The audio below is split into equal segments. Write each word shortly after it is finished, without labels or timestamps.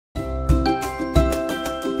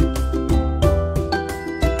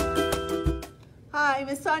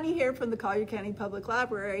Miss Sonja here from the Collier County Public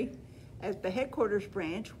Library at the headquarters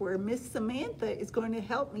branch, where Miss Samantha is going to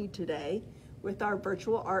help me today with our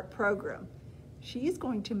virtual art program. She is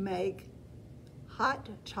going to make hot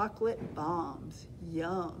chocolate bombs.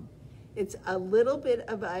 Yum. It's a little bit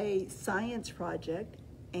of a science project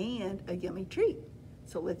and a yummy treat.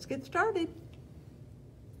 So let's get started.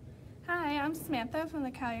 Hi, I'm Samantha from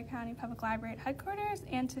the Collier County Public Library at headquarters,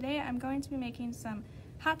 and today I'm going to be making some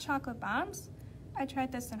hot chocolate bombs. I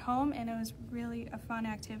tried this at home and it was really a fun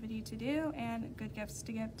activity to do and good gifts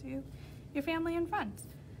to give to your family and friends.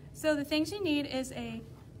 So the things you need is a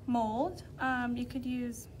mold. You could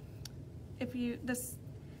use, you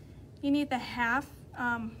need the half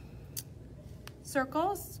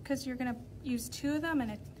circles because you're going to use 2 of them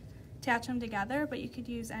and attach them together, but you could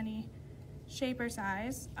use any shape or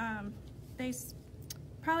size.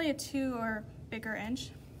 Probably a 2 or bigger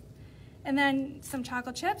inch. And then some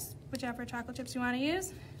chocolate chips, whichever chocolate chips you want to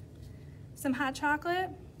use. Some hot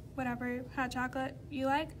chocolate, whatever hot chocolate you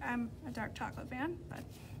like. I'm a dark chocolate fan.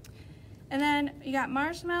 And then you got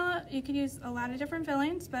marshmallow. You could use a lot of different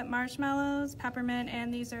fillings, but marshmallows, peppermint,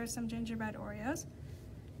 and these are some gingerbread Oreos.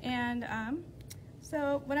 And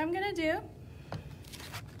so what I'm gonna do,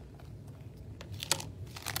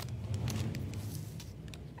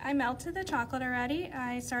 I melted the chocolate already.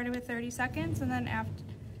 I started with 30 seconds and then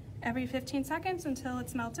every 15 seconds until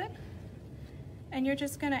it's melted. And you're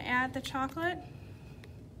just gonna add the chocolate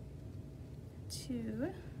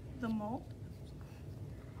to the mold.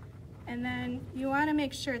 And then you wanna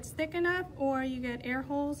make sure it's thick enough or you get air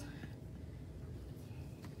holes.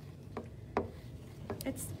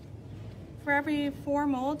 For every 4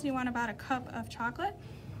 molds, you want about a cup of chocolate.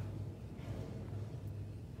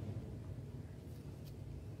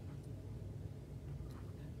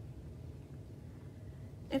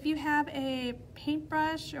 If you have a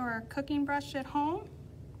paintbrush or a cooking brush at home,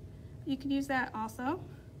 you could use that also.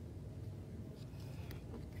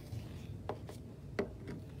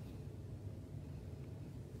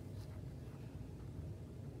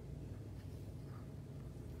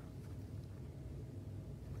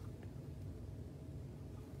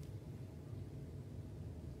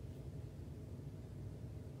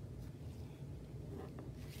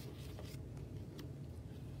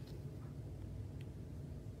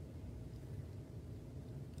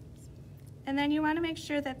 And then you want to make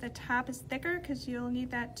sure that the top is thicker because you'll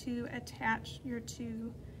need that to attach your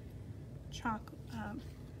 2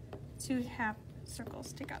 half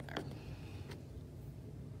circles together.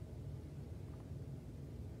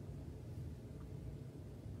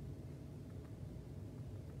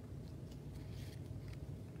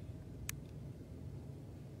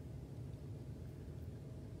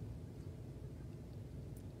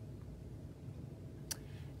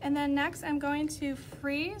 And then next I'm going to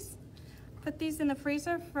put these in the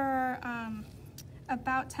freezer for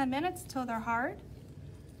about 10 minutes till they're hard.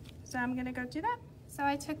 So I'm gonna go do that. So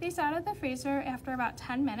I took these out of the freezer after about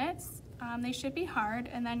 10 minutes. They should be hard,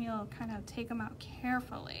 and then you'll kind of take them out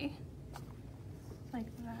carefully, like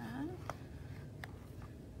that.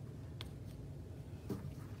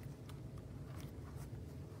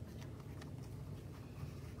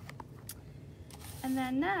 And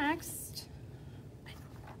then next,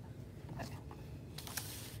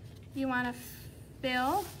 you want to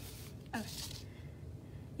fill,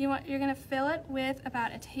 you're going to fill it with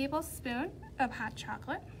about a tablespoon of hot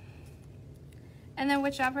chocolate. And then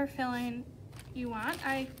whichever filling you want.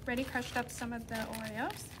 I already crushed up some of the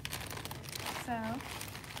Oreos. So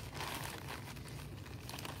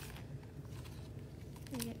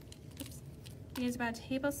use about a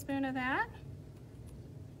tablespoon of that.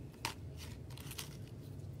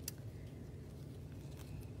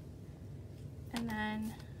 And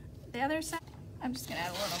then the other side, I'm just gonna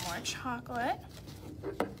add a little more chocolate.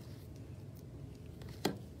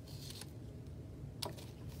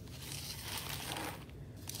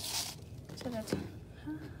 To the top,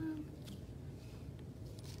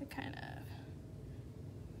 to kind of,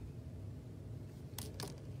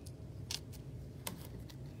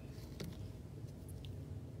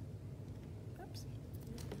 oops.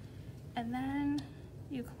 And then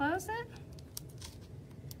you close it.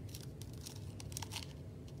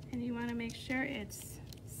 And you want to make sure it's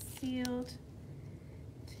sealed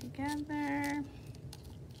together.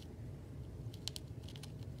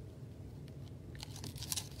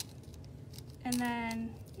 And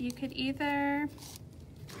then you could either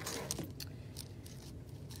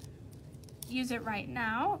use it right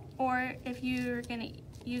now, or if you're going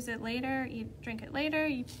to use it later, you drink it later,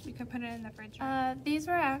 you can put it in the refrigerator. These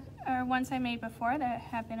are ones I made before that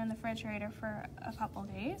have been in the refrigerator for a couple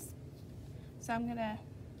days. So I'm going to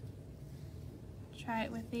try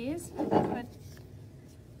it with these.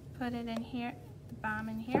 Put it in here, the bomb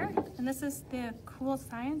in here. And this is the cool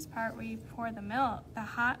science part where you pour the milk, the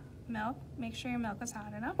hot milk. Make sure your milk is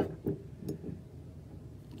hot enough.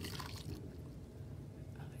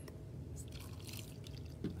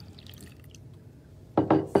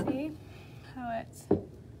 See how it's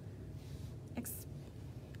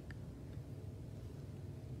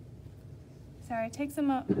sorry, it takes a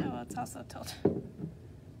moment. Oh, it's also tilted.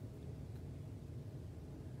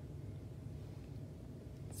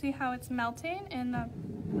 See how it's melting in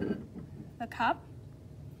the cup?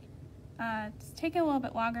 It's taking a little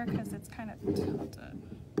bit longer because it's kind of tilted.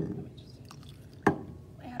 Let me just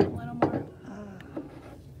add a little more.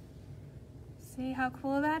 See how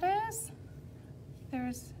cool that is?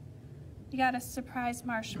 You got a surprise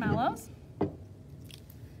marshmallows.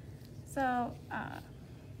 So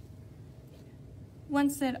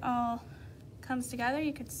once it all comes together,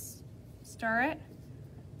 you could stir it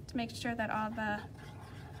to make sure that all the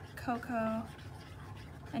cocoa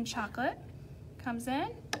and chocolate comes in.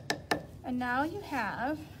 And now you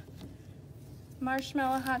have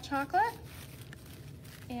marshmallow hot chocolate.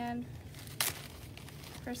 And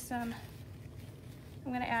for some,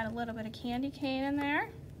 I'm gonna add a little bit of candy cane in there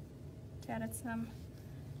to add some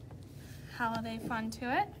holiday fun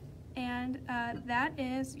to it. And that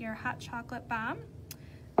is your hot chocolate bomb.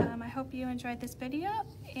 I hope you enjoyed this video,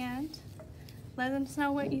 and let us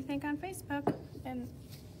know what you think on Facebook, and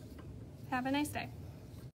have a nice day.